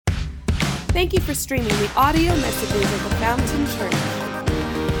Thank you for streaming the audio messages of the Fountain Church.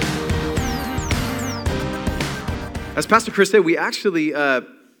 As Pastor Chris said, we actually,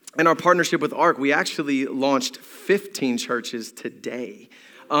 in our partnership with ARC, we actually launched 15 churches today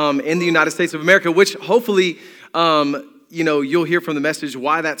in the United States of America, which hopefully, you'll hear from the message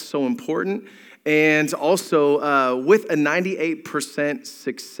why that's so important. And also with a 98%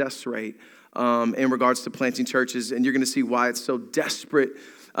 success rate in regards to planting churches. And you're going to see why it's so desperate,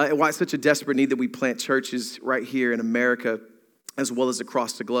 why it's such a desperate need that we plant churches right here in America, as well as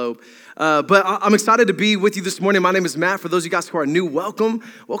across the globe. But I'm excited to be with you this morning. My name is Matt. For those of you guys who are new, welcome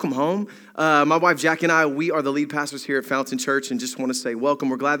home. My wife Jackie and I, we are the lead pastors here at Fountain Church, and just want to say welcome.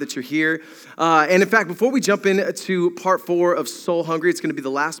 We're glad that you're here. And in fact, before we jump into part 4 of Soul Hungry, it's going to be the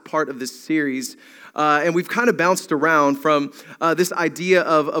last part of this series. And we've kind of bounced around from this idea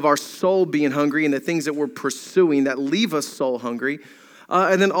of our soul being hungry and the things that we're pursuing that leave us soul hungry.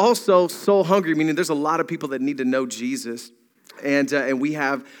 And then also soul hungry, meaning there's a lot of people that need to know Jesus. And we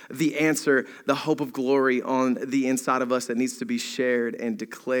have the answer, the hope of glory on the inside of us that needs to be shared and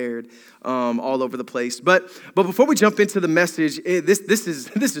declared all over the place. But before we jump into the message, this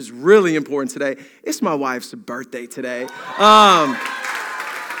is really important today. It's my wife's birthday today.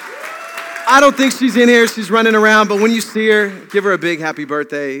 I don't think she's in here. She's running around. But when you see her, give her a big happy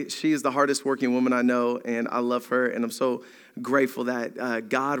birthday. She is the hardest working woman I know, and I love her. And I'm so grateful that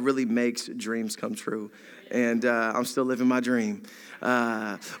God really makes dreams come true. And I'm still living my dream.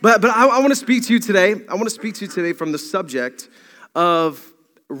 But I want to speak to you today. I want to speak to you today from the subject of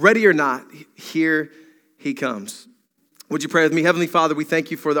ready or not, here he comes. Would you pray with me? Heavenly Father, we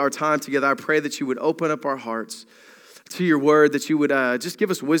thank you for our time together. I pray that you would open up our hearts to your word, that you would just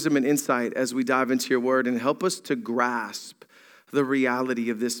give us wisdom and insight as we dive into your word and help us to grasp the reality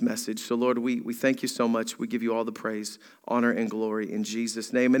of this message. So Lord, we thank you so much. We give you all the praise, honor, and glory in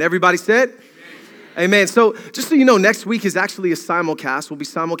Jesus' name. And everybody said, Amen. So just so you know, next week is actually a simulcast. We'll be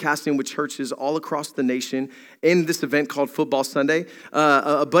simulcasting with churches all across the nation in this event called Football Sunday.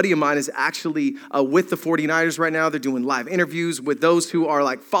 A buddy of mine is actually with the 49ers right now. They're doing live interviews with those who are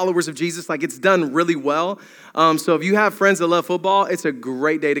like followers of Jesus. Like, it's done really well. So if you have friends that love football, it's a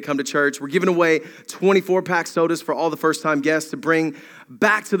great day to come to church. We're giving away 24-pack sodas for all the first-time guests to bring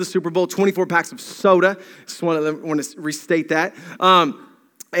back to the Super Bowl, 24 packs of soda. Just want to restate that.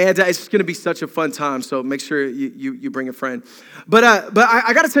 And it's just going to be such a fun time, so make sure you bring a friend. But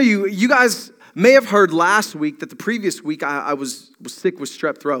I got to tell you, you guys may have heard last week that the previous week I was sick with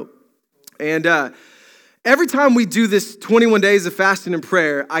strep throat. And every time we do this 21 days of fasting and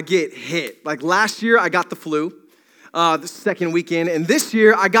prayer, I get hit. Like last year, I got the flu, the second weekend, and this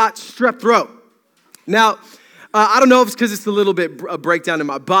year, I got strep throat. Now, I don't know if it's because it's a little bit a breakdown in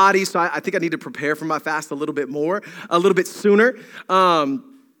my body, so I think I need to prepare for my fast a little bit more, a little bit sooner.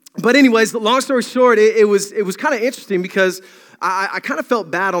 But anyways, long story short, it was kind of interesting because I kind of felt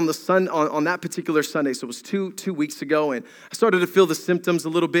bad on on that particular Sunday. So it was two weeks ago, and I started to feel the symptoms a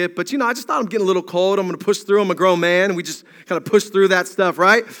little bit. But I just thought I'm getting a little cold. I'm going to push through. I'm a grown man, and we just kind of push through that stuff,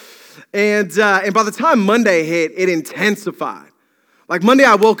 right? And by the time Monday hit, it intensified. Like Monday,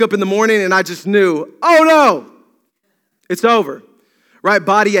 I woke up in the morning and I just knew, oh no, it's over, right?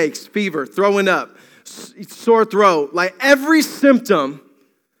 Body aches, fever, throwing up, sore throat, like every symptom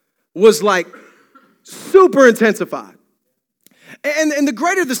was like super intensified. And the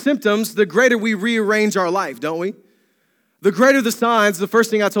greater the symptoms, the greater we rearrange our life, don't we? The greater the signs, the first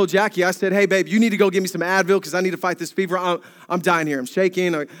thing I told Jackie, I said, hey, babe, you need to go get me some Advil because I need to fight this fever. I'm dying here. I'm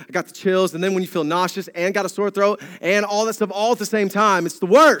shaking. I got the chills. And then when you feel nauseous and got a sore throat and all that stuff all at the same time, it's the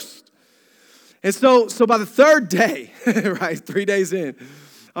worst. And so by the third day, right, 3 days in,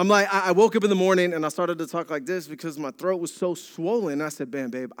 I'm like, I woke up in the morning and I started to talk like this because my throat was so swollen. And I said,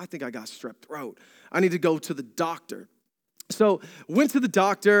 babe, I think I got strep throat. I need to go to the doctor. So went to the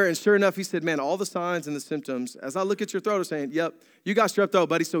doctor, and sure enough, he said, man, all the signs and the symptoms, as I look at your throat, are saying, yep, you got strep throat,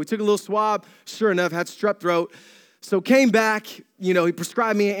 buddy. So we took a little swab. Sure enough, had strep throat. So came back, he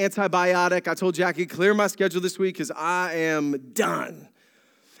prescribed me an antibiotic. I told Jackie, clear my schedule this week because I am done.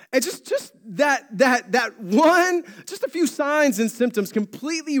 And just that one, just a few signs and symptoms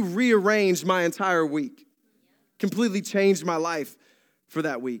completely rearranged my entire week. Completely changed my life for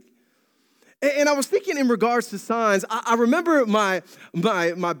that week. And I was thinking in regards to signs, I remember my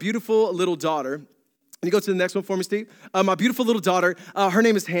beautiful little daughter. Can you go to the next one for me, Steve? My beautiful little daughter, her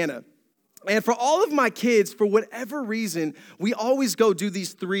name is Hannah. And for all of my kids, for whatever reason, we always go do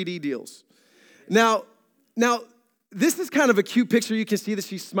these 3D deals. Now, this is kind of a cute picture. You can see that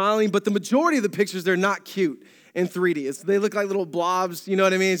she's smiling, but the majority of the pictures, they're not cute in 3D. They look like little blobs, you know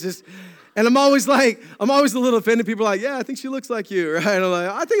what I mean? It's just, and I'm always a little offended. People are like, yeah, I think she looks like you, right? And I'm like,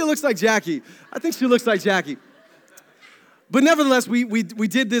 I think it looks like Jackie. I think she looks like Jackie. But nevertheless, we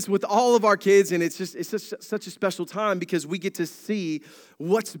did this with all of our kids, and it's such a special time because we get to see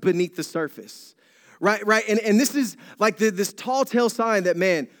what's beneath the surface, right? And this is like this tall tale sign that,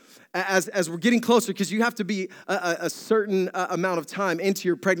 man, as we're getting closer, because you have to be a certain amount of time into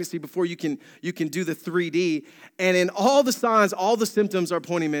your pregnancy before you can do the 3D. And in all the signs, all the symptoms are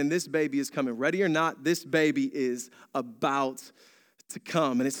pointing, man, this baby is coming. Ready or not, this baby is about to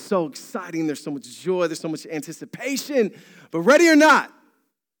come. And it's so exciting. There's so much joy. There's so much anticipation. But ready or not,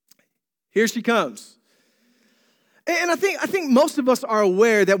 here she comes. And I think most of us are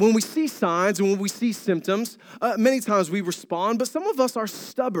aware that when we see signs and when we see symptoms, many times we respond, but some of us are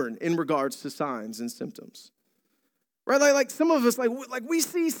stubborn in regards to signs and symptoms. Right? Like some of us, like we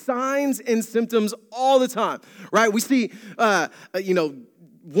see signs and symptoms all the time, right? We see,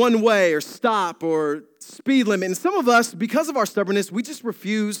 one way or stop or speed limit. And some of us, because of our stubbornness, we just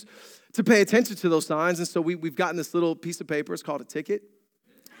refuse to pay attention to those signs. And so we've gotten this little piece of paper. It's called a ticket.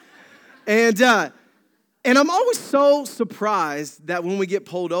 And I'm always so surprised that when we get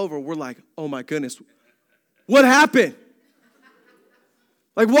pulled over, we're like, oh my goodness, what happened?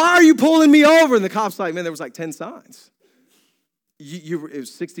 Like, why are you pulling me over? And the cop's like, man, there was like 10 signs. It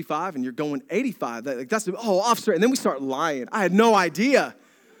was 65 and you're going 85. Officer. And then we start lying. I had no idea.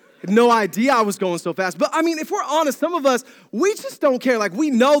 I was going so fast. But I mean, if we're honest, some of us, we just don't care. Like, we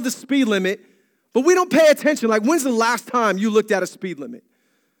know the speed limit, but we don't pay attention. Like, when's the last time you looked at a speed limit?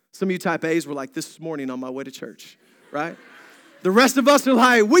 Some of you type A's were like, this morning on my way to church, right? The rest of us are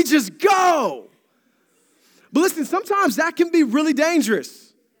like, we just go. But listen, sometimes that can be really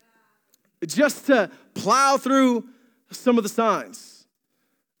dangerous. Just to plow through some of the signs,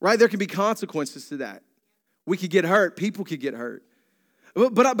 right? There can be consequences to that. We could get hurt. People could get hurt.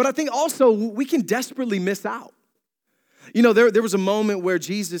 But I think also we can desperately miss out. You know, there was a moment where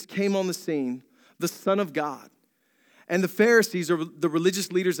Jesus came on the scene, the Son of God. And the Pharisees, or the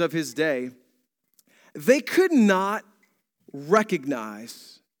religious leaders of his day, they could not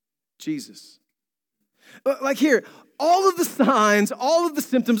recognize Jesus. Like here, all of the signs, all of the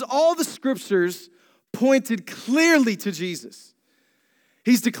symptoms, all the scriptures pointed clearly to Jesus.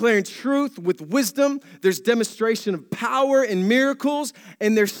 He's declaring truth with wisdom. There's demonstration of power and miracles,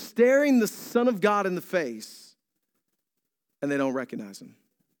 and they're staring the Son of God in the face, and they don't recognize him.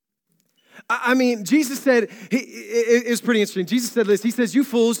 I mean, Jesus said, it was pretty interesting. Jesus said this, he says, you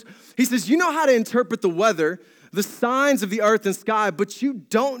fools, he says, you know how to interpret the weather, the signs of the earth and sky, but you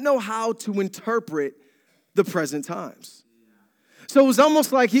don't know how to interpret the present times. So it was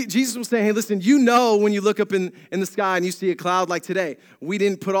almost like Jesus was saying, hey, listen, you know when you look up in the sky and you see a cloud like today, we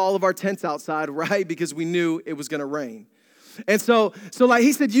didn't put all of our tents outside, right? Because we knew it was going to rain. And so like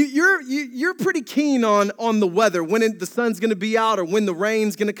he said, you're pretty keen on the weather, when the sun's going to be out or when the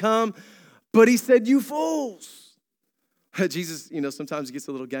rain's going to come. But he said, you fools. Jesus, sometimes he gets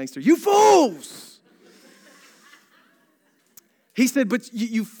a little gangster. You fools. He said, but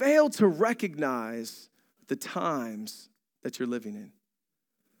you fail to recognize the times that you're living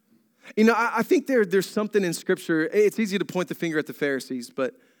in. I think there's something in Scripture. It's easy to point the finger at the Pharisees,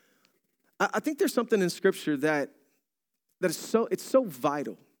 but I think there's something in Scripture that is so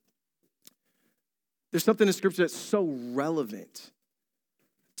vital. There's something in Scripture that's so relevant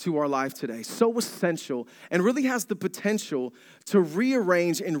to our life today, so essential, and really has the potential to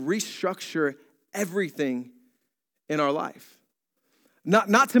rearrange and restructure everything in our life.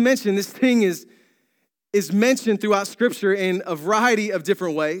 Not to mention, this thing is mentioned throughout Scripture in a variety of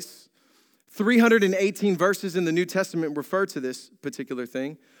different ways. 318 verses in the New Testament refer to this particular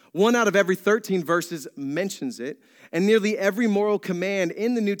thing. 1 out of every 13 verses mentions it, and nearly every moral command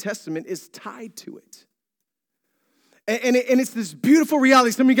in the New Testament is tied to it. And it's this beautiful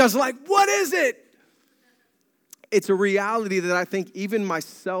reality. Some of you guys are like, what is it? It's a reality that I think even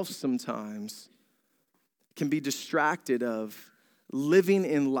myself sometimes can be distracted of living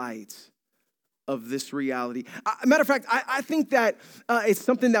in light of this reality. Matter of fact, I think that it's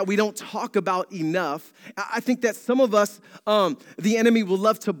something that we don't talk about enough. I think that some of us, the enemy will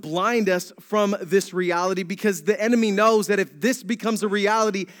love to blind us from this reality because the enemy knows that if this becomes a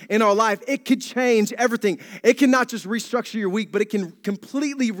reality in our life, it could change everything. It can not just restructure your week, but it can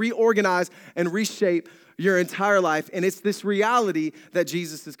completely reorganize and reshape your entire life. And it's this reality that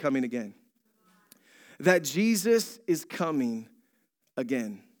Jesus is coming again. That Jesus is coming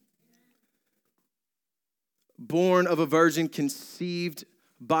again. Born of a virgin, conceived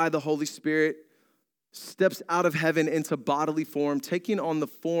by the Holy Spirit, steps out of heaven into bodily form, taking on the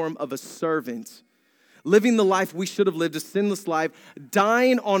form of a servant, living the life we should have lived, a sinless life,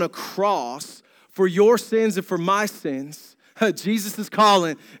 dying on a cross for your sins and for my sins. Jesus is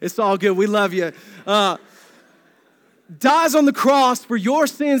calling. It's all good. We love you. Dies on the cross for your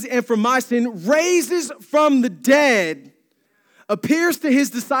sins and for my sin, raises from the dead, appears to his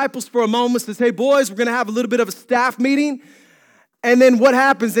disciples for a moment, says, hey, boys, we're going to have a little bit of a staff meeting. And then what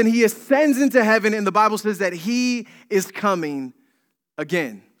happens? And he ascends into heaven, and the Bible says that he is coming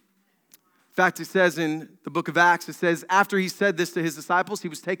again. In fact, it says in the book of Acts, it says, after he said this to his disciples, he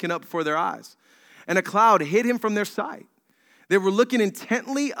was taken up before their eyes, and a cloud hid him from their sight. They were looking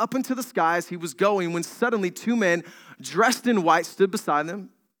intently up into the sky as he was going, when suddenly two men dressed in white stood beside them,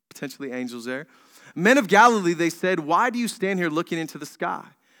 potentially angels there. Men of Galilee, they said, why do you stand here looking into the sky?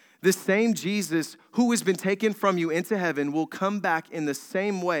 This same Jesus who has been taken from you into heaven will come back in the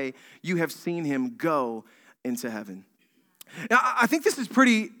same way you have seen him go into heaven. Now, I think this is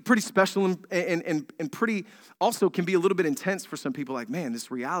pretty special and pretty also can be a little bit intense for some people, like, man,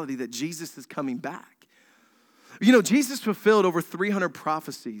 this reality that Jesus is coming back. You know, Jesus fulfilled over 300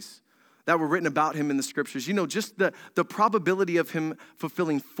 prophecies that were written about him in the scriptures. You know, just the probability of him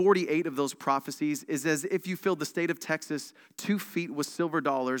fulfilling 48 of those prophecies is as if you filled the state of Texas 2 feet with silver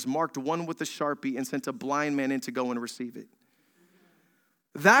dollars, marked one with a Sharpie, and sent a blind man in to go and receive it.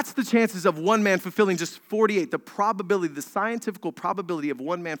 That's the chances of one man fulfilling just 48, the probability, the scientific probability of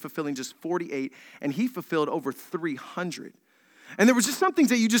one man fulfilling just 48, and he fulfilled over 300. And there was just some things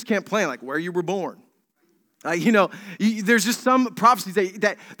that you just can't plan, like where you were born. There's just some prophecies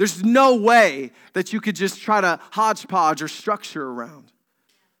that there's no way that you could just try to hodgepodge or structure around.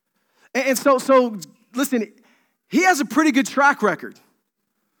 And so listen, he has a pretty good track record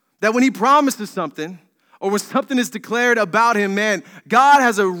that when he promises something or when something is declared about him, man, God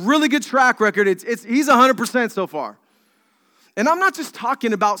has a really good track record. He's 100% so far. And I'm not just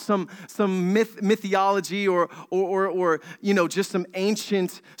talking about some mythology or just some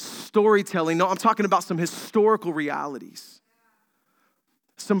ancient storytelling. No, I'm talking about some historical realities.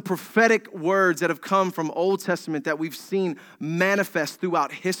 Some prophetic words that have come from Old Testament that we've seen manifest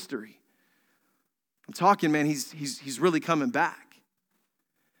throughout history. I'm talking, man, he's really coming back.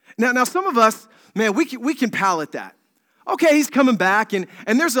 Now some of us, man, we can palate that. Okay, he's coming back, and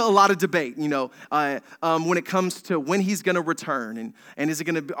there's a lot of debate, when it comes to when he's going to return, and is it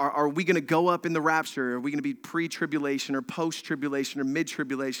going to? Are we going to go up in the rapture? Are we going to be pre-tribulation or post-tribulation or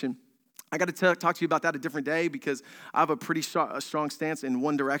mid-tribulation? I got to talk to you about that a different day because I have a pretty strong stance in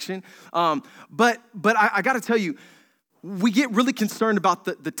one direction. But I got to tell you, we get really concerned about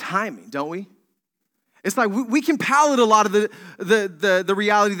the timing, don't we? It's like we can palate a lot of the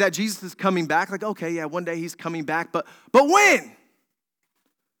reality that Jesus is coming back. Like, okay, yeah, one day he's coming back, but when?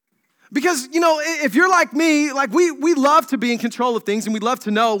 Because, if you're like me, like we love to be in control of things and we love to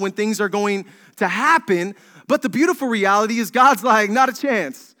know when things are going to happen. But the beautiful reality is God's like, not a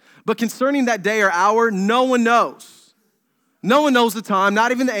chance. But concerning that day or hour, no one knows. No one knows the time,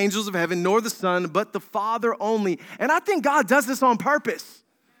 not even the angels of heaven, nor the Son, but the Father only. And I think God does this on purpose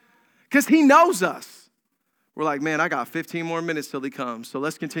because he knows us. We're like, man, I got 15 more minutes till he comes, so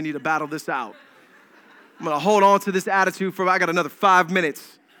let's continue to battle this out. I'm going to hold on to this attitude I got another 5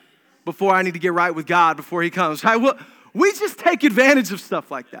 minutes before I need to get right with God before he comes. Right? Well, we just take advantage of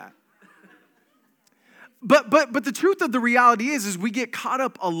stuff like that. But the truth of the reality is we get caught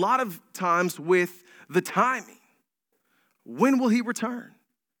up a lot of times with the timing. When will he return?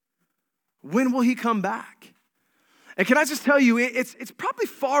 When will he come back? And can I just tell you, it's probably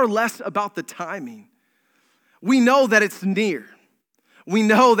far less about the timing. We know that it's near. We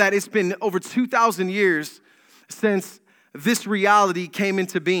know that it's been over 2,000 years since this reality came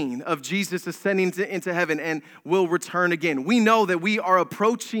into being of Jesus ascending into heaven and will return again. We know that we are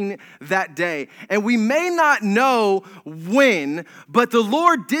approaching that day. And we may not know when, but the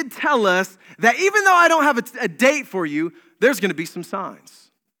Lord did tell us that even though I don't have a date for you, there's going to be some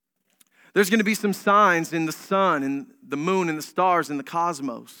signs. There's going to be some signs in the sun and the moon and the stars and the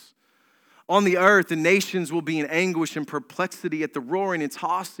cosmos. On the earth, the nations will be in anguish and perplexity at the roaring and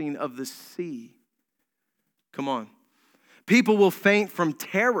tossing of the sea. Come on. People will faint from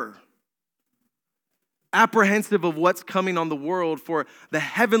terror, apprehensive of what's coming on the world, for the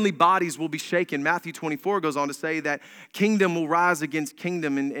heavenly bodies will be shaken. Matthew 24 goes on to say that kingdom will rise against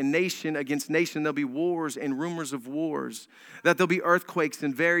kingdom and nation against nation. There'll be wars and rumors of wars, that there'll be earthquakes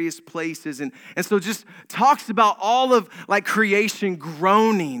in various places. And so just talks about all of like creation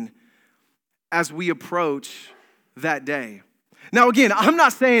groaning as we approach that day. Now, again, I'm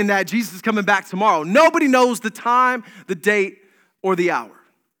not saying that Jesus is coming back tomorrow. Nobody knows the time, the date, or the hour.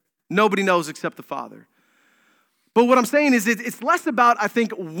 Nobody knows except the Father. But what I'm saying is it's less about, I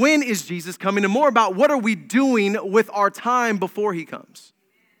think, when is Jesus coming and more about what are we doing with our time before he comes.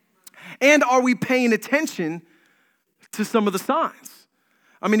 And are we paying attention to some of the signs?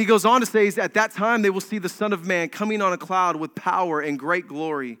 I mean, he goes on to say, at that time they will see the Son of Man coming on a cloud with power and great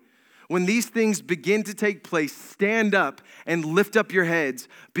glory. When these things begin to take place, stand up and lift up your heads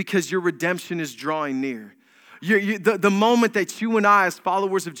because your redemption is drawing near. The moment that you and I, as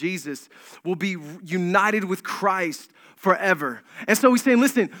followers of Jesus, will be united with Christ forever. And so he's saying,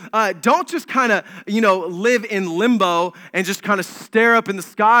 listen, don't just kind of, live in limbo and just kind of stare up in the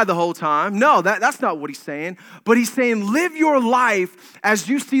sky the whole time. No, that's not what he's saying. But he's saying, live your life as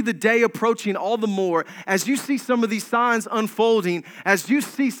you see the day approaching all the more, as you see some of these signs unfolding, as you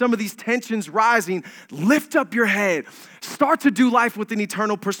see some of these tensions rising, lift up your head. Start to do life with an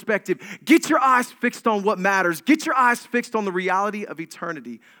eternal perspective. Get your eyes fixed on what matters. Get your eyes fixed on the reality of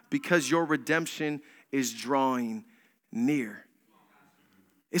eternity because your redemption is drawing near.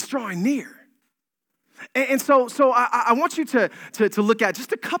 It's drawing near. And so I want you to look at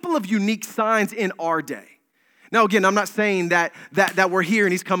just a couple of unique signs in our day. Now, again, I'm not saying that we're here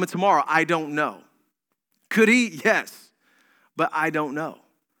and he's coming tomorrow. I don't know. Could he? Yes. But I don't know.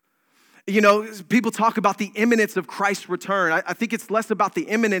 People talk about the imminence of Christ's return. I think it's less about the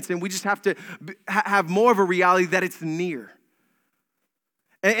imminence, and we just have to have more of a reality that it's near.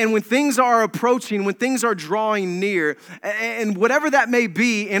 And when things are approaching, when things are drawing near, and whatever that may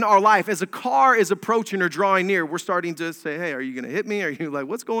be in our life, as a car is approaching or drawing near, we're starting to say, hey, are you going to hit me? Are you like,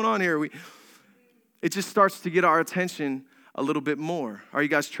 what's going on here? It just starts to get our attention a little bit more. Are you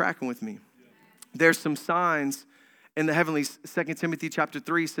guys tracking with me? There's some signs in the heavenlies. 2 Timothy chapter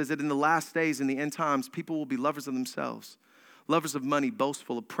 3 says that in the last days, in the end times, people will be lovers of themselves, lovers of money,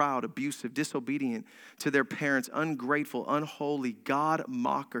 boastful, proud, abusive, disobedient to their parents, ungrateful, unholy, God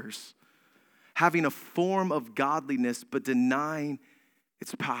mockers, having a form of godliness but denying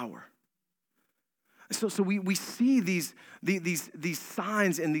its power. So we see these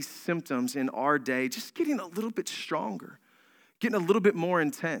signs and these symptoms in our day just getting a little bit stronger, getting a little bit more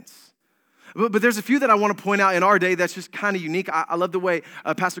intense. But there's a few that I want to point out in our day that's just kind of unique. I love the way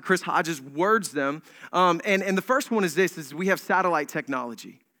Pastor Chris Hodges words them. And the first one is this, is we have satellite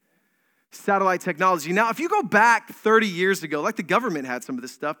technology. Satellite technology. Now, if you go back 30 years ago, like the government had some of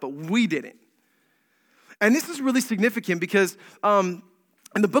this stuff, but we didn't. And this is really significant because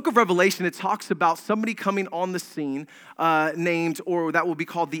in the book of Revelation, it talks about somebody coming on the scene named, or that will be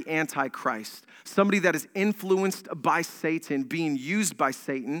called the Antichrist. Somebody that is influenced by Satan, being used by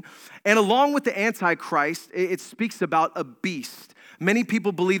Satan. And along with the Antichrist, it speaks about a beast. Many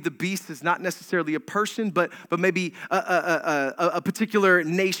people believe the beast is not necessarily a person, but maybe a particular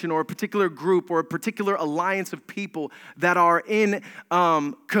nation or a particular group or a particular alliance of people that are in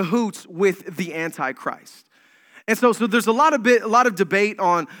cahoots with the Antichrist. And so there's a lot of debate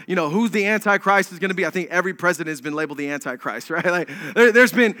on, who the Antichrist is going to be. I think every president has been labeled the Antichrist, right? Like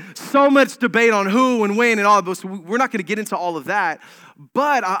there's been so much debate on who and when and all of this. So we're not going to get into all of that.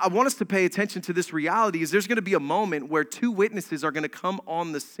 But I want us to pay attention to this reality is there's going to be a moment where two witnesses are going to come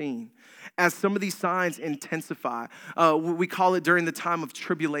on the scene as some of these signs intensify. We call it during the time of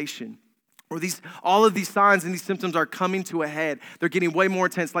tribulation. Or all of these signs and these symptoms are coming to a head. They're getting way more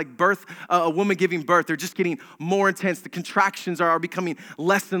intense. Like birth, a woman giving birth, they're just getting more intense. The contractions are becoming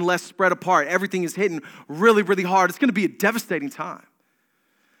less and less spread apart. Everything is hitting really, really hard. It's going to be a devastating time.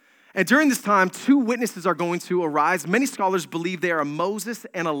 And during this time, two witnesses are going to arise. Many scholars believe they are Moses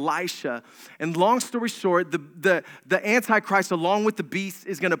and Elisha. And long story short, the Antichrist, along with the beast,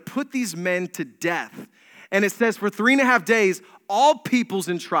 is going to put these men to death. And it says for 3.5 days, all peoples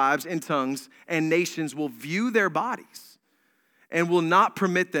and tribes and tongues and nations will view their bodies and will not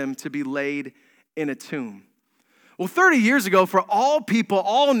permit them to be laid in a tomb. Well, 30 years ago, for all people,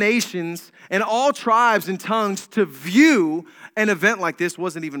 all nations, and all tribes and tongues to view an event like this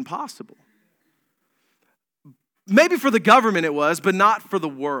wasn't even possible. Maybe for the government it was, but not for the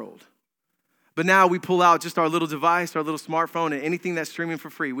world. But now we pull out just our little device, our little smartphone, and anything that's streaming for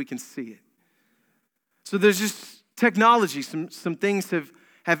free, we can see it. So there's just technology, some things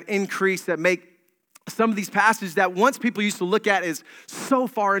have increased that make some of these passages that once people used to look at as so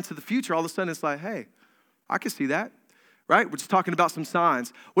far into the future, all of a sudden it's like, hey, I can see that, right? We're just talking about some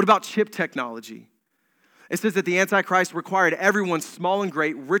signs. What about chip technology? It says that the Antichrist required everyone, small and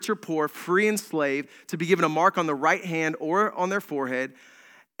great, rich or poor, free and slave, to be given a mark on the right hand or on their forehead.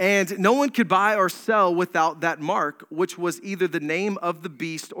 And no one could buy or sell without that mark, which was either the name of the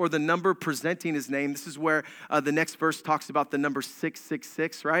beast or the number presenting his name. This is where the next verse talks about the number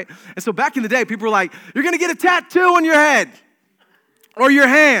 666, right? And so back in the day, people were like, you're going to get a tattoo on your head or your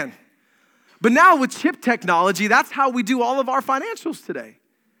hand. But now with chip technology, that's how we do all of our financials today.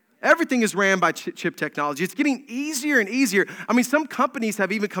 Everything is ran by chip technology. It's getting easier and easier. I mean, some companies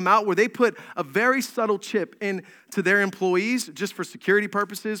have even come out where they put a very subtle chip into their employees just for security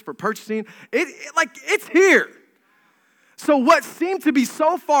purposes, for purchasing. It's here. So what seemed to be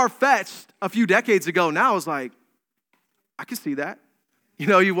so far-fetched a few decades ago now is like, I can see that. You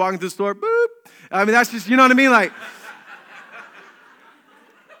know, you walk into the store, boop. I mean, that's just, you know what I mean? Like,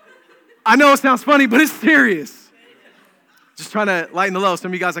 I know it sounds funny, but it's serious. Just trying to lighten the load.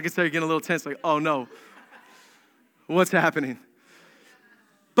 Some of you guys, I can tell you're getting a little tense, like, oh no, what's happening?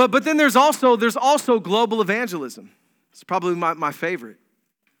 But then there's also global evangelism. It's probably my favorite.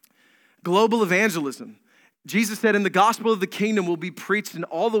 Global evangelism. Jesus said, "In the gospel of the kingdom will be preached in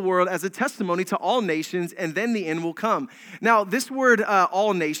all the world as a testimony to all nations, and then the end will come." Now, this word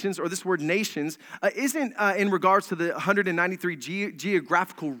all nations, or this word nations, isn't in regards to the 193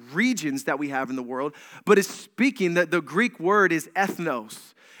 geographical regions that we have in the world, but is speaking that the Greek word is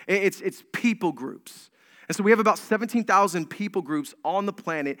ethnos. It's people groups. And so we have about 17,000 people groups on the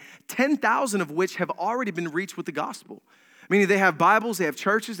planet, 10,000 of which have already been reached with the gospel. Meaning they have Bibles, they have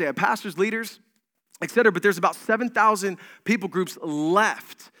churches, they have pastors, leaders, etc. But there's about 7,000 people groups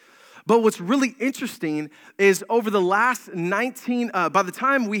left. But what's really interesting is over the last by the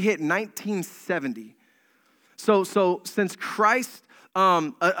time we hit 1970, so since Christ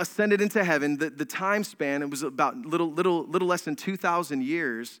ascended into heaven, the time span, it was about little less than 2,000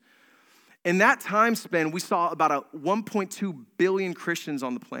 years. In that time span, we saw about 1.2 billion Christians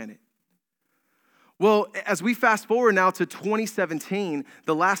on the planet. Well, as we fast forward now to 2017,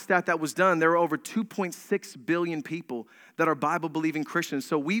 the last stat that was done, there were over 2.6 billion people that are Bible-believing Christians.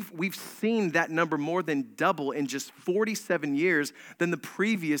 So we've seen that number more than double in just 47 years than the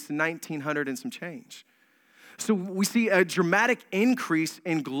previous 1,900 and some change. So we see a dramatic increase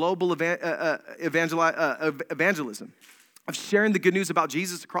in global evangelism, of sharing the good news about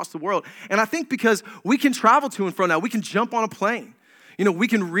Jesus across the world. And I think because we can travel to and fro now, we can jump on a plane. You know, we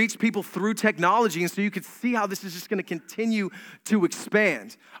can reach people through technology, and so you can see how this is just going to continue to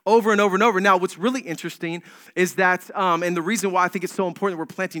expand over and over and over. Now, what's really interesting is that, and the reason why I think it's so important that we're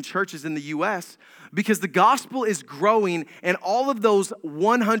planting churches in the U.S., because the gospel is growing in all of those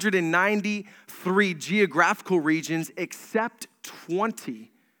 193 geographical regions except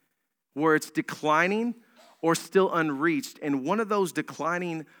 20 where it's declining or still unreached. And one of those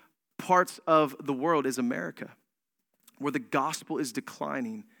declining parts of the world is America, where the gospel is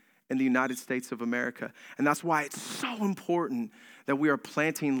declining in the United States of America. And that's why it's so important that we are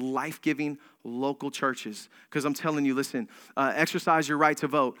planting life-giving local churches. Because I'm telling you, listen, exercise your right to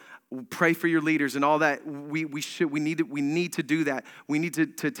vote, pray for your leaders and all that. We need to do that. We need to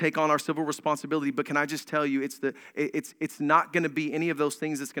take on our civil responsibility. But can I just tell you, it's not going to be any of those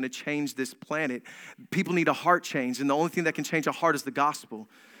things that's going to change this planet. People need a heart change, and the only thing that can change a heart is the gospel.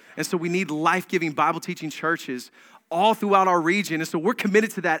 And so we need life-giving, Bible-teaching churches all throughout our region. And so we're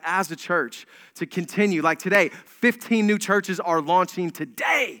committed to that as a church to continue. Like today, 15 new churches are launching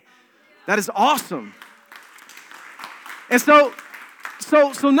today. That is awesome. And so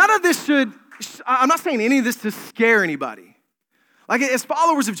none of this I'm not saying any of this to scare anybody. Like as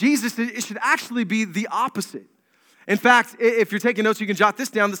followers of Jesus, it should actually be the opposite. In fact, if you're taking notes, you can jot this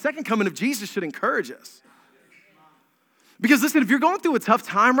down. The second coming of Jesus should encourage us. Because listen, if you're going through a tough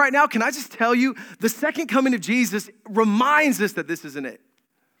time right now, can I just tell you, the second coming of Jesus reminds us that this isn't it.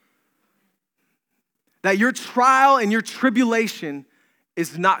 That your trial and your tribulation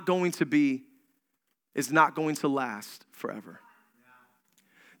is not going to last forever.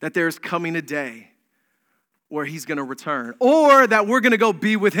 That there's coming a day where he's going to return, or that we're going to go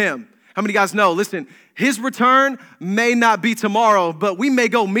be with him. How many of you guys know, listen, his return may not be tomorrow, but we may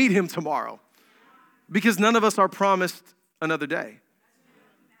go meet him tomorrow. Because none of us are promised another day.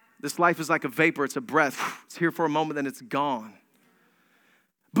 This life is like a vapor. It's a breath. It's here for a moment, then it's gone.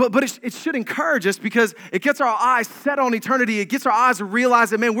 But it should encourage us because it gets our eyes set on eternity. It gets our eyes to realize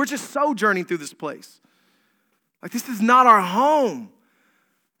that, man, we're just sojourning through this place. Like, this is not our home.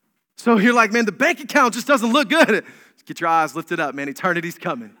 So you're like, man, the bank account just doesn't look good. Get your eyes lifted up, man. Eternity's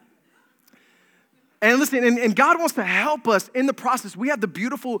coming. And listen, and God wants to help us in the process. We have the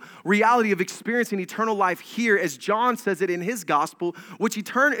beautiful reality of experiencing eternal life here, as John says it in his gospel, which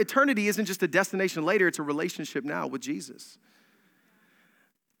eternity isn't just a destination later, it's a relationship now with Jesus.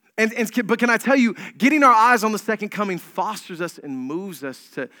 But can I tell you, getting our eyes on the second coming fosters us and moves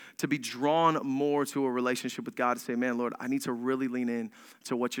us to be drawn more to a relationship with God, to say, man, Lord, I need to really lean in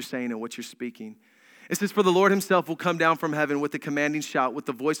to what you're saying and what you're speaking. It says, for the Lord himself will come down from heaven with a commanding shout, with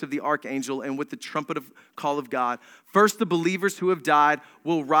the voice of the archangel, and with the trumpet of call of God. First, the believers who have died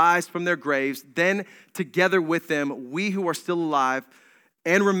will rise from their graves. Then, together with them, we who are still alive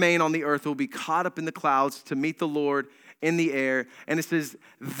and remain on the earth will be caught up in the clouds to meet the Lord in the air. And it says,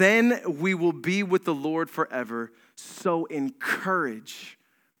 then we will be with the Lord forever. So encourage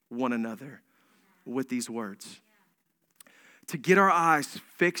one another with these words. To get our eyes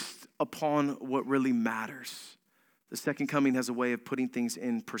fixed upon what really matters. The second coming has a way of putting things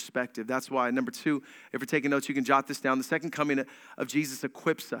in perspective. That's why, number 2, if you're taking notes, you can jot this down. The second coming of Jesus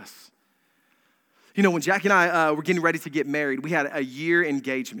equips us. You know, when Jackie and I were getting ready to get married, we had a year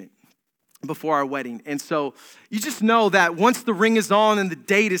engagement before our wedding. And so you just know that once the ring is on and the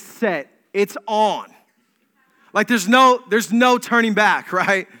date is set, it's on. Like there's no turning back,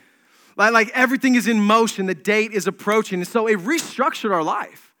 right? Like everything is in motion. The date is approaching. And so it restructured our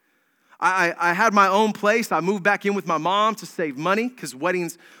life. I had my own place. I moved back in with my mom to save money because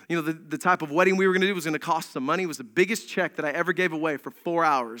weddings, you know, the type of wedding we were going to do was going to cost some money. It was the biggest check that I ever gave away for 4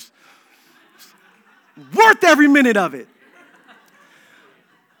 hours. Worth every minute of it.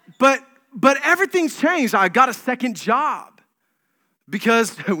 But everything's changed. I got a second job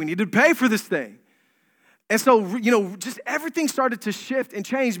because we needed to pay for this thing. And so, you know, just everything started to shift and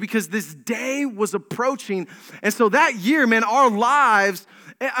change because this day was approaching. And so that year, man, our lives,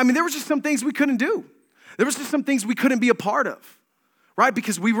 I mean, there were just some things we couldn't do. There was just some things we couldn't be a part of, right?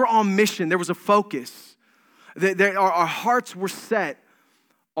 Because we were on mission. There was a focus. Our hearts were set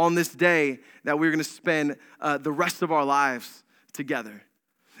on this day that we were going to spend the rest of our lives together.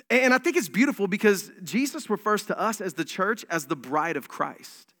 And I think it's beautiful because Jesus refers to us as the church as the bride of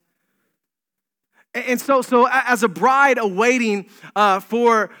Christ. And so as a bride awaiting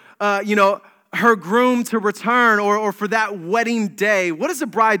for, her groom to return or for that wedding day, what is a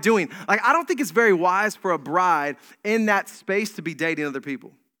bride doing? Like, I don't think it's very wise for a bride in that space to be dating other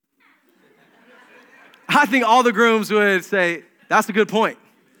people. I think all the grooms would say, that's a good point.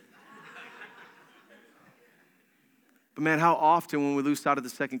 But man, how often when we lose sight of the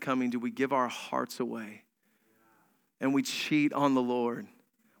second coming do we give our hearts away and we cheat on the Lord?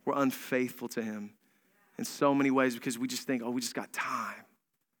 We're unfaithful to him in so many ways because we just think, oh, we just got time.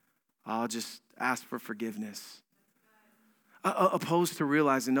 I'll just ask for forgiveness. Opposed to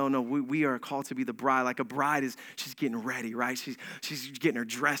realizing, no, we are called to be the bride. Like a bride she's getting ready, right? She's getting her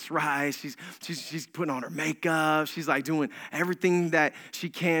dress right. She's putting on her makeup. She's like doing everything that she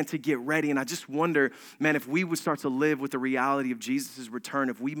can to get ready. And I just wonder, man, if we would start to live with the reality of Jesus' return,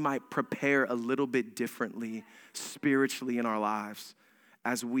 if we might prepare a little bit differently spiritually in our lives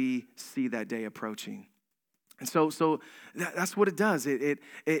as we see that day approaching. And so that's what it does. It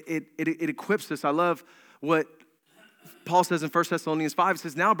equips us. I love what Paul says in 1 Thessalonians 5. It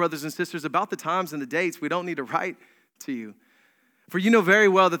says, now, brothers and sisters, about the times and the dates, we don't need to write to you. For you know very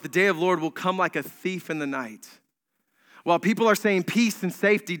well that the day of the Lord will come like a thief in the night. While people are saying peace and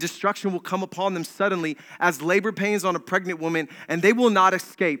safety, destruction will come upon them suddenly as labor pains on a pregnant woman, and they will not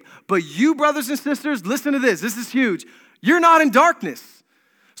escape. But you, brothers and sisters, listen to this. This is huge. You're not in darkness,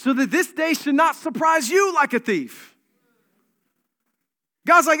 so that this day should not surprise you like a thief.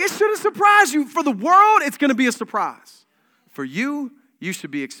 God's like, it shouldn't surprise you. For the world, it's going to be a surprise. For you, you should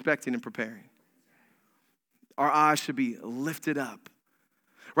be expecting and preparing. Our eyes should be lifted up.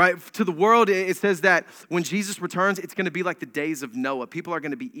 Right? To the world, it says that when Jesus returns, it's going to be like the days of Noah. People are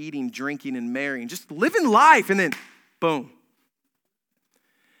going to be eating, drinking, and marrying, just living life, and then boom.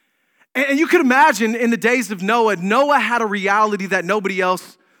 And you could imagine in the days of Noah, Noah had a reality that nobody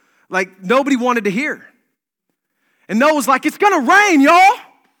wanted to hear. And Noah's like, it's going to rain, y'all.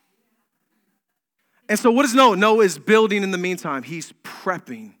 And so what is Noah? Noah is building in the meantime. He's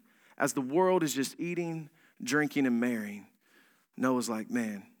prepping as the world is just eating, drinking, and marrying. Noah's like,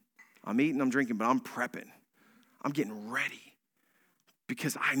 man, I'm eating, I'm drinking, but I'm prepping. I'm getting ready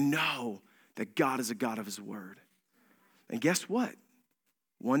because I know that God is a God of his word. And guess what?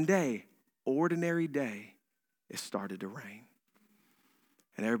 One day, ordinary day, it started to rain.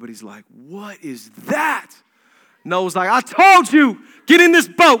 And everybody's like, what is that? Noah's like, I told you, get in this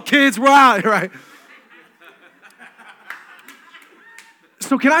boat, kids, we're out, right?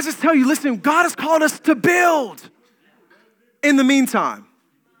 So can I just tell you, listen, God has called us to build. In the meantime,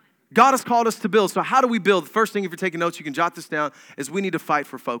 God has called us to build. So how do we build? The first thing, if you're taking notes, you can jot this down, is we need to fight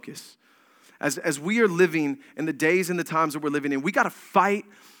for focus. As we are living in the days and the times that we're living in, we got to fight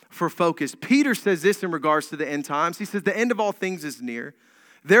for focus. Peter says this in regards to the end times. He says, the end of all things is near.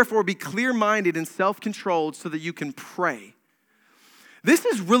 Therefore, be clear-minded and self-controlled so that you can pray. This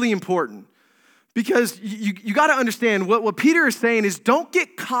is really important because you got to understand what Peter is saying is don't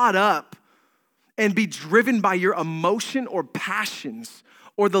get caught up and be driven by your emotion or passions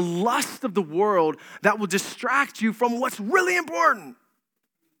or the lust of the world that will distract you from what's really important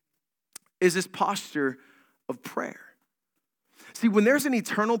is this posture of prayer. See, when there's an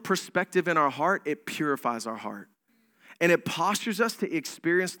eternal perspective in our heart, it purifies our heart. And it postures us to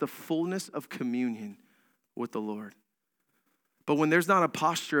experience the fullness of communion with the Lord. But when there's not a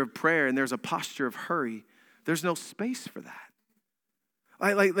posture of prayer and there's a posture of hurry, there's no space for that.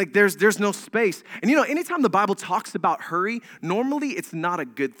 Like there's no space. And anytime the Bible talks about hurry, normally it's not a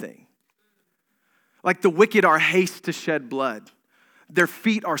good thing. Like the wicked are haste to shed blood. Their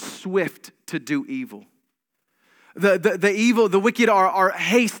feet are swift to do evil. The wicked are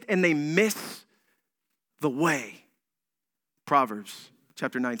haste and they miss the way. Proverbs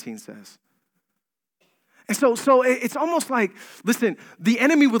chapter 19 says. And so it's almost like, listen, the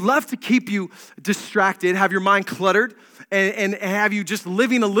enemy would love to keep you distracted, have your mind cluttered, and have you just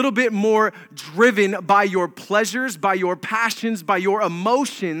living a little bit more driven by your pleasures, by your passions, by your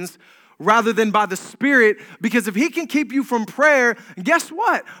emotions, rather than by the Spirit. Because if he can keep you from prayer, guess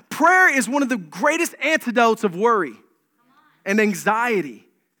what? Prayer is one of the greatest antidotes of worry and anxiety.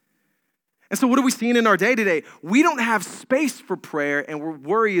 And so what are we seeing in our day today? We don't have space for prayer, and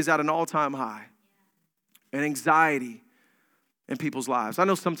worry is at an all-time high. And anxiety in people's lives. I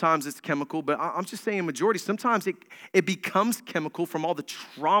know sometimes it's chemical, but I'm just saying majority. Sometimes it becomes chemical from all the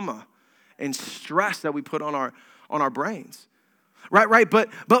trauma and stress that we put on our brains. Right? But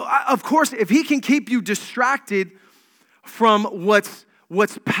of course, if he can keep you distracted from what's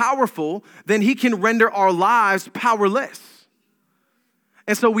powerful, then he can render our lives powerless.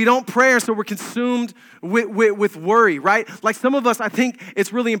 And so we don't pray, so we're consumed with worry, right? Like some of us, I think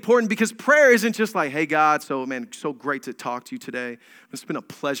it's really important because prayer isn't just like, hey, God, so great to talk to you today. It's been a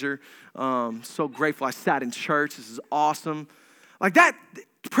pleasure. So grateful I sat in church. This is awesome. Like that,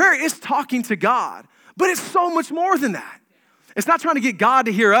 prayer is talking to God, but it's so much more than that. It's not trying to get God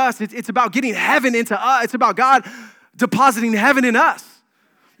to hear us. It's about getting heaven into us. It's about God depositing heaven in us.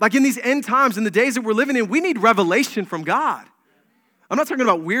 Like in these end times, in the days that we're living in, we need revelation from God. I'm not talking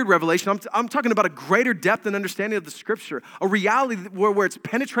about weird revelation. I'm talking about a greater depth and understanding of the Scripture, a reality where it's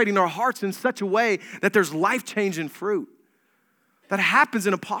penetrating our hearts in such a way that there's life-changing fruit. That happens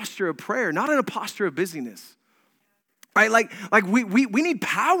in a posture of prayer, not in a posture of busyness. Right? Like we need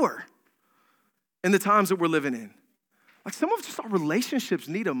power in the times that we're living in. Like some of just our relationships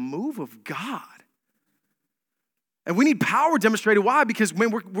need a move of God. And we need power demonstrated. Why? Because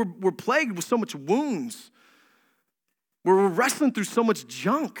when we're plagued with so much wounds. We're wrestling through so much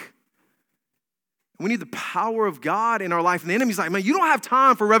junk. We need the power of God in our life. And the enemy's like, man, you don't have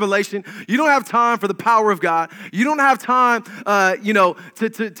time for revelation. You don't have time for the power of God. You don't have time,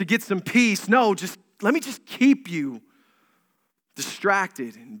 to get some peace. No, let me just keep you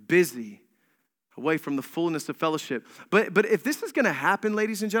distracted and busy, away from the fullness of fellowship. But if this is going to happen,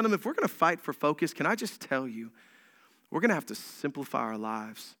 ladies and gentlemen, if we're going to fight for focus, can I just tell you, we're going to have to simplify our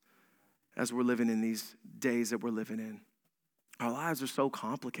lives as we're living in these days that we're living in. Our lives are so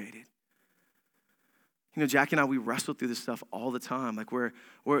complicated. Jackie and I, we wrestle through this stuff all the time. Like we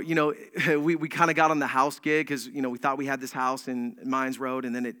kind of got on the house gig because, we thought we had this house in Mines Road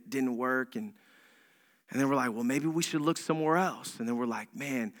and then it didn't work. And then we're like, well, maybe we should look somewhere else. And then we're like,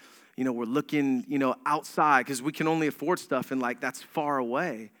 man, we're looking, outside because we can only afford stuff and like that's far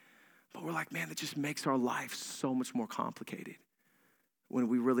away. But we're like, man, that just makes our life so much more complicated when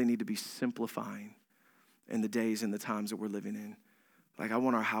we really need to be simplifying in the days and the times that we're living in. Like I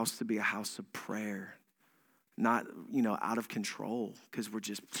want our house to be a house of prayer, not, out of control because we're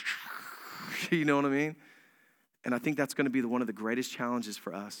just, you know what I mean? And I think that's going to be one of the greatest challenges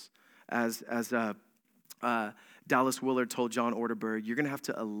for us. As Dallas Willard told John Orderberg, you're going to have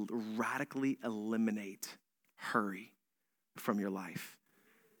to radically eliminate hurry from your life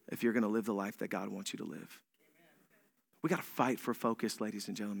if you're going to live the life that God wants you to live. We got to fight for focus, ladies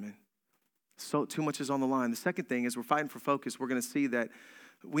and gentlemen. So too much is on the line. The second thing is we're fighting for focus. We're going to see that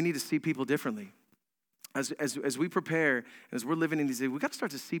we need to see people differently. As we prepare, and as we're living in these days, we got to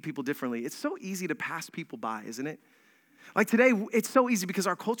start to see people differently. It's so easy to pass people by, isn't it? Like today, it's so easy because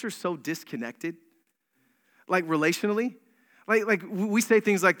our culture is so disconnected. Like relationally, like we say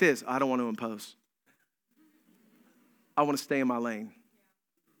things like this: I don't want to impose. I want to stay in my lane.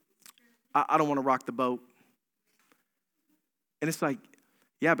 I don't want to rock the boat. And it's like,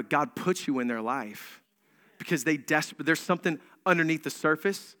 yeah, but God puts you in their life because there's something underneath the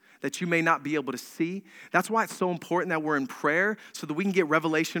surface that you may not be able to see. That's why it's so important that we're in prayer so that we can get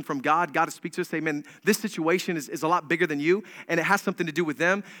revelation from God. God to speak to us, say, man, this situation is a lot bigger than you, and it has something to do with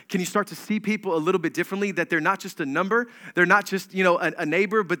them. Can you start to see people a little bit differently, that they're not just a number, they're not just, a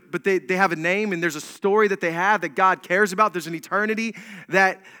neighbor, but they have a name, and there's a story that they have that God cares about. There's an eternity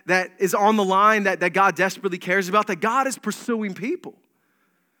that is on the line that God desperately cares about, that God is pursuing people.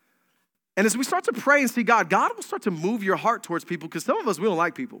 And as we start to pray and see God will start to move your heart towards people, because some of us, we don't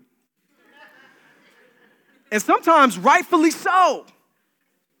like people. And sometimes rightfully so.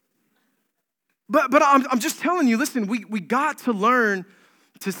 But I'm just telling you, listen, we got to learn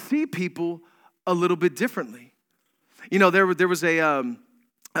to see people a little bit differently. There was a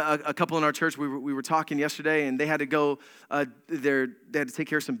couple in our church, we were talking yesterday, and they had to go, they had to take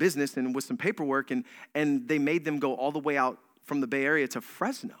care of some business and with some paperwork, and they made them go all the way out from the Bay Area to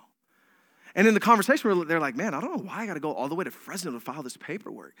Fresno. And in the conversation, they're like, man, I don't know why I got to go all the way to Fresno to file this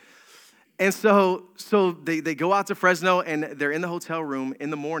paperwork. And so they go out to Fresno, and they're in the hotel room in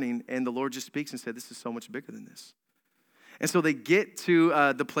the morning, and the Lord just speaks and said, this is so much bigger than this. And so they get to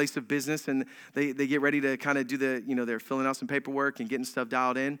the place of business, and they get ready to kind of do they're filling out some paperwork and getting stuff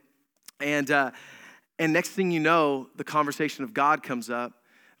dialed in. And next thing you know, the conversation of God comes up.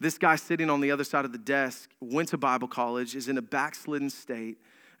 This guy sitting on the other side of the desk went to Bible college, is in a backslidden state,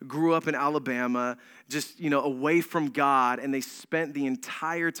 grew up in Alabama, just, away from God, and they spent the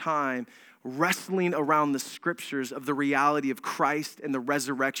entire time wrestling around the scriptures of the reality of Christ and the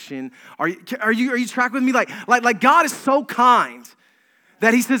resurrection. Are you tracking with me? Like God is so kind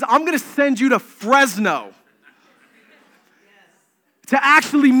that he says, I'm going to send you to Fresno to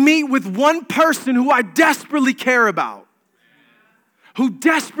actually meet with one person who I desperately care about, who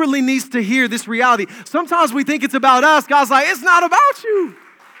desperately needs to hear this reality. Sometimes we think it's about us. God's like, it's not about you.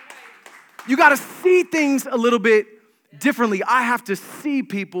 You got to see things a little bit differently. I have to see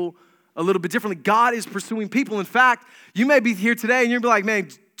people a little bit differently. God is pursuing people. In fact, you may be here today and you'll be like, man,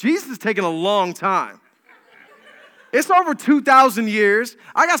 Jesus is taking a long time. It's over 2,000 years.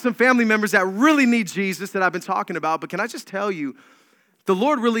 I got some family members that really need Jesus that I've been talking about, but can I just tell you, the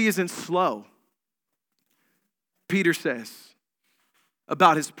Lord really isn't slow. Peter says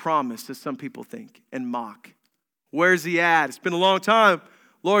about his promise, as some people think and mock. Where's he at? It's been a long time.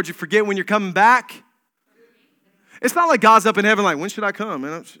 Lord, you forget when you're coming back? It's not like God's up in heaven like, when should I come?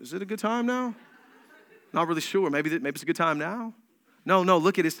 Man, is it a good time now? Not really sure. Maybe it's a good time now. No,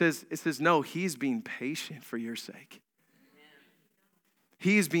 look at it. It says, no, he's being patient for your sake.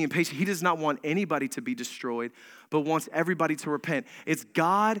 He is being patient. He does not want anybody to be destroyed, but wants everybody to repent. It's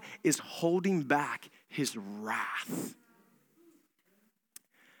God is holding back his wrath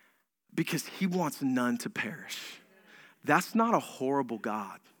because he wants none to perish. That's not a horrible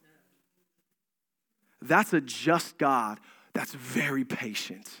God. That's a just God that's very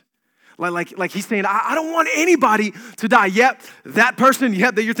patient. Like he's saying, I don't want anybody to die. Yep, that person,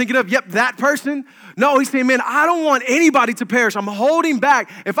 yep, that you're thinking of, yep, that person. No, he's saying, man, I don't want anybody to perish. I'm holding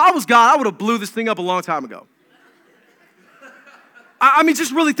back. If I was God, I would have blew this thing up a long time ago. I mean,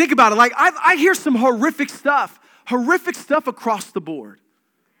 just really think about it. Like, I hear some horrific stuff across the board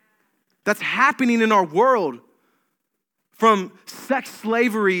that's happening in our world. From sex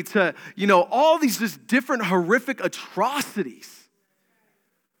slavery to, all these just different horrific atrocities.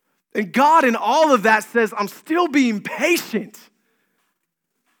 And God in all of that says, I'm still being patient.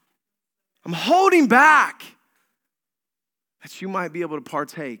 I'm holding back that you might be able to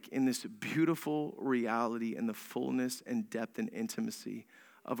partake in this beautiful reality and the fullness and depth and intimacy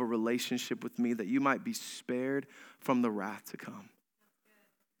of a relationship with me, that you might be spared from the wrath to come.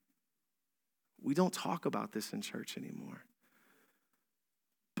 We don't talk about this in church anymore.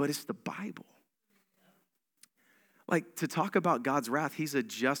 But it's the Bible. Like, to talk about God's wrath, he's a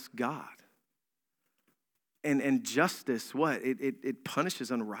just God. And justice, what? It punishes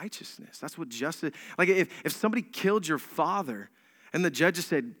unrighteousness. That's what justice, like if somebody killed your father and the judge just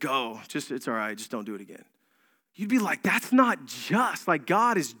said, go, it's all right, just don't do it again. You'd be like, that's not just. Like,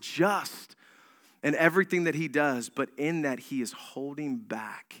 God is just in everything that he does, but in that he is holding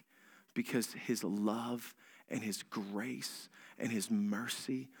back because his love and his grace and his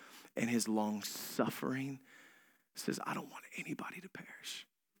mercy and his long suffering says, I don't want anybody to perish.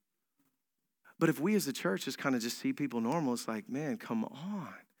 But if we as a church just see people normal, it's like, man, come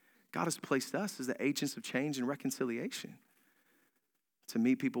on. God has placed us as the agents of change and reconciliation to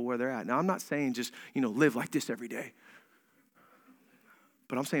meet people where they're at. Now, I'm not saying just, live like this every day.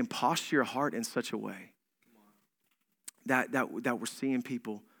 But I'm saying posture your heart in such a way that we're seeing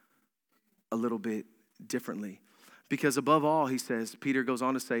people a little bit differently. Because above all, he says, Peter goes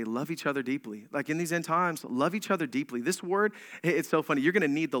on to say, love each other deeply. Like in these end times, love each other deeply. This word, it's so funny. You're going to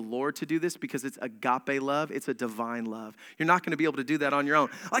need the Lord to do this because it's agape love. It's a divine love. You're not going to be able to do that on your own.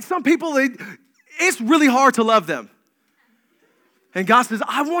 Like some people, it's really hard to love them. And God says,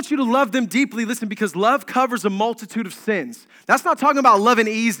 I want you to love them deeply. Listen, because love covers a multitude of sins. That's not talking about loving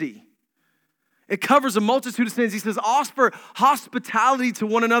easy. It covers a multitude of sins. He says, offer hospitality to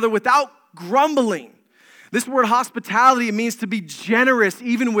one another without grumbling. This word hospitality, it means to be generous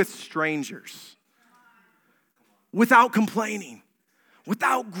even with strangers. Without complaining.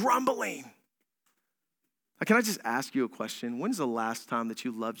 Without grumbling. Can I just ask you a question? When's the last time that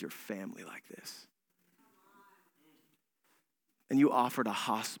you loved your family like this? And you offered a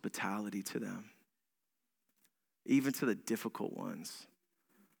hospitality to them. Even to the difficult ones.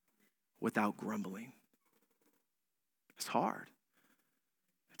 Without grumbling. It's hard.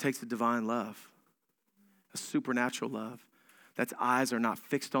 It takes a divine love. A supernatural love. That's eyes are not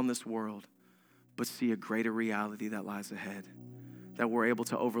fixed on this world, but see a greater reality that lies ahead. That we're able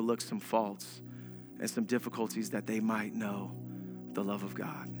to overlook some faults and some difficulties that they might know the love of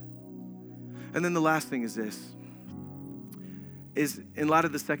God. And then the last thing is this. Is in light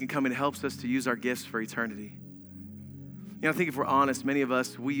of the second coming, it helps us to use our gifts for eternity. You know, I think if we're honest, many of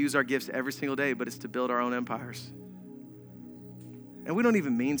us, we use our gifts every single day, but it's to build our own empires. And we don't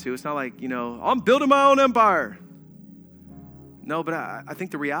even mean to. It's not like, I'm building my own empire. No, but I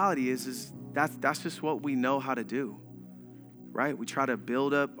think the reality is that's just what we know how to do, right? We try to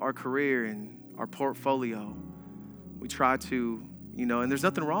build up our career and our portfolio. We try to, and there's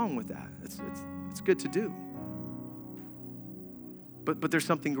nothing wrong with that. It's good to do. But there's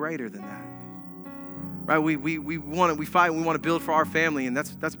something greater than that, right? We fight and we want to build for our family, and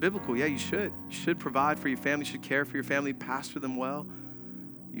that's biblical. Yeah, you should. You should provide for your family. You should care for your family, pastor them well.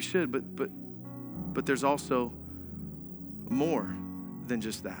 You should, but there's also more than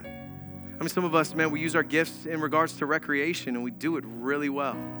just that. I mean, some of us, man, we use our gifts in regards to recreation, and we do it really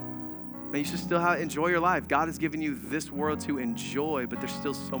well. Man, you should still enjoy your life. God has given you this world to enjoy, but there's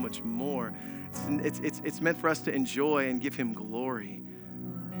still so much more. It's meant for us to enjoy and give him glory.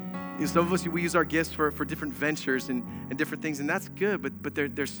 Some of us, we use our gifts for different ventures and different things, and that's good, but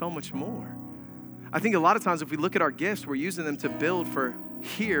there's so much more. I think a lot of times if we look at our gifts, we're using them to build for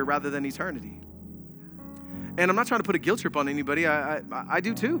here rather than eternity. And I'm not trying to put a guilt trip on anybody. I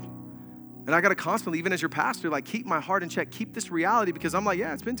do too. And I got to constantly, even as your pastor, keep my heart in check, keep this reality, because I'm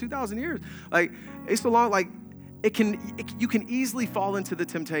it's been 2,000 years. It's so long, you can easily fall into the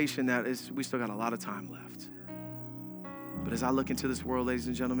temptation that we still got a lot of time left. But as I look into this world, ladies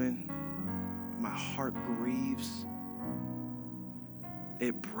and gentlemen, my heart grieves.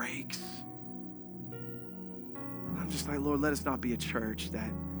 It breaks. I'm just Lord, let us not be a church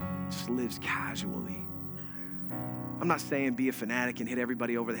that just lives casually. I'm not saying be a fanatic and hit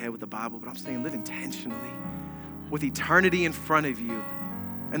everybody over the head with the Bible, but I'm saying live intentionally with eternity in front of you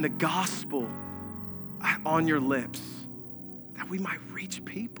and the gospel on your lips, that we might reach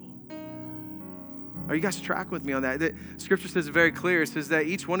people. Are you guys tracking with me on that? The scripture says it very clear. It says that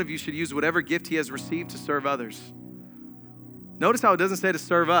each one of you should use whatever gift he has received to serve others. Notice how it doesn't say to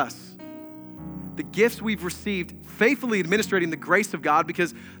serve us. The gifts we've received, faithfully administrating the grace of God,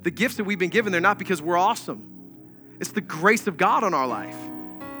 because the gifts that we've been given, they're not because we're awesome. It's the grace of God on our life.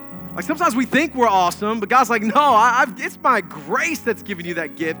 Sometimes we think we're awesome, but God's no, it's my grace that's giving you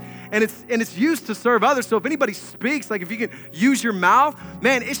that gift, and it's used to serve others. So if anybody speaks, if you can use your mouth,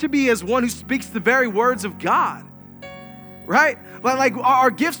 man, it should be as one who speaks the very words of God, right?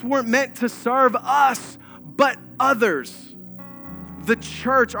 Our gifts weren't meant to serve us, but others. The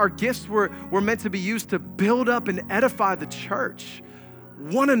church, our gifts were meant to be used to build up and edify the church,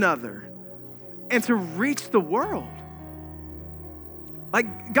 one another, and to reach the world.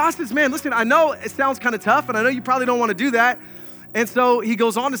 God says, man, listen, I know it sounds kind of tough, and I know you probably don't want to do that. And so he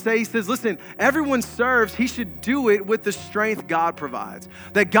goes on to say, he says, listen, everyone serves, he should do it with the strength God provides.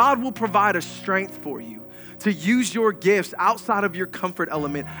 That God will provide a strength for you to use your gifts outside of your comfort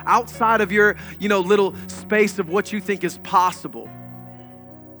element, outside of your, little space of what you think is possible,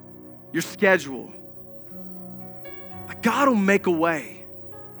 your schedule. God will make a way.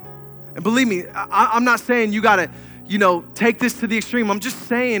 And believe me, I'm not saying you got to, take this to the extreme. I'm just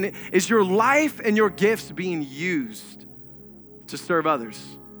saying, is your life and your gifts being used to serve others?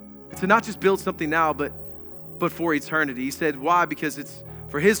 To not just build something now, but for eternity. He said, why? Because it's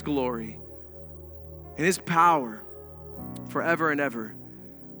for his glory and his power forever and ever.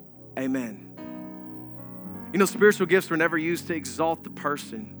 Amen. Spiritual gifts were never used to exalt the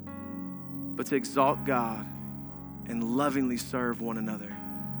person, but to exalt God and lovingly serve one another.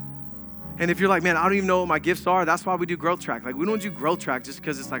 And if you're like, man, I don't even know what my gifts are, that's why we do Growth Track. Like, we don't do Growth Track just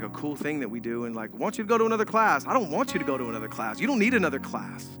because it's like a cool thing that we do. And like, I want you to go to another class. I don't want you to go to another class. You don't need another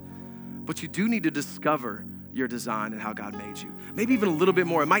class. But you do need to discover your design and how God made you. Maybe even a little bit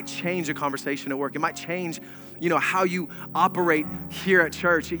more. It might change a conversation at work. It might change, how you operate here at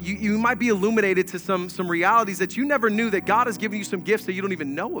church. You might be illuminated to some realities that you never knew, that God has given you some gifts that you don't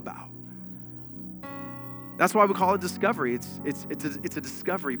even know about. That's why we call it discovery. It's a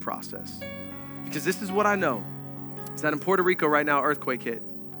discovery process. Because this is what I know, is that in Puerto Rico right now, earthquake hit.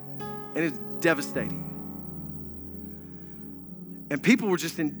 And it's devastating. And people were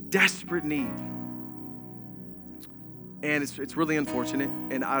just in desperate need. And it's really unfortunate,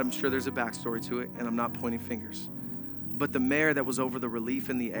 and I'm sure there's a backstory to it, and I'm not pointing fingers. But the mayor that was over the relief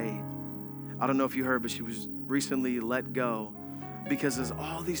and the aid, I don't know if you heard, but she was recently let go because as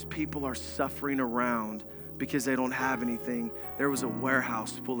all these people are suffering around because they don't have anything, there was a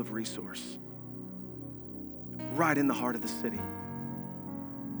warehouse full of resource right in the heart of the city.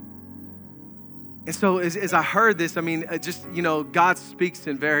 And so as I heard this, God speaks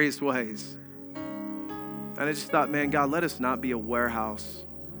in various ways. And I just thought, man, God, let us not be a warehouse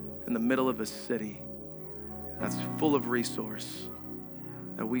in the middle of a city that's full of resource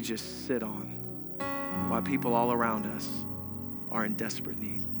that we just sit on while people all around us are in desperate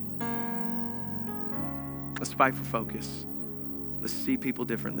need. Let's fight for focus. Let's see people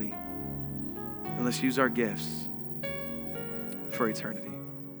differently. And let's use our gifts for eternity.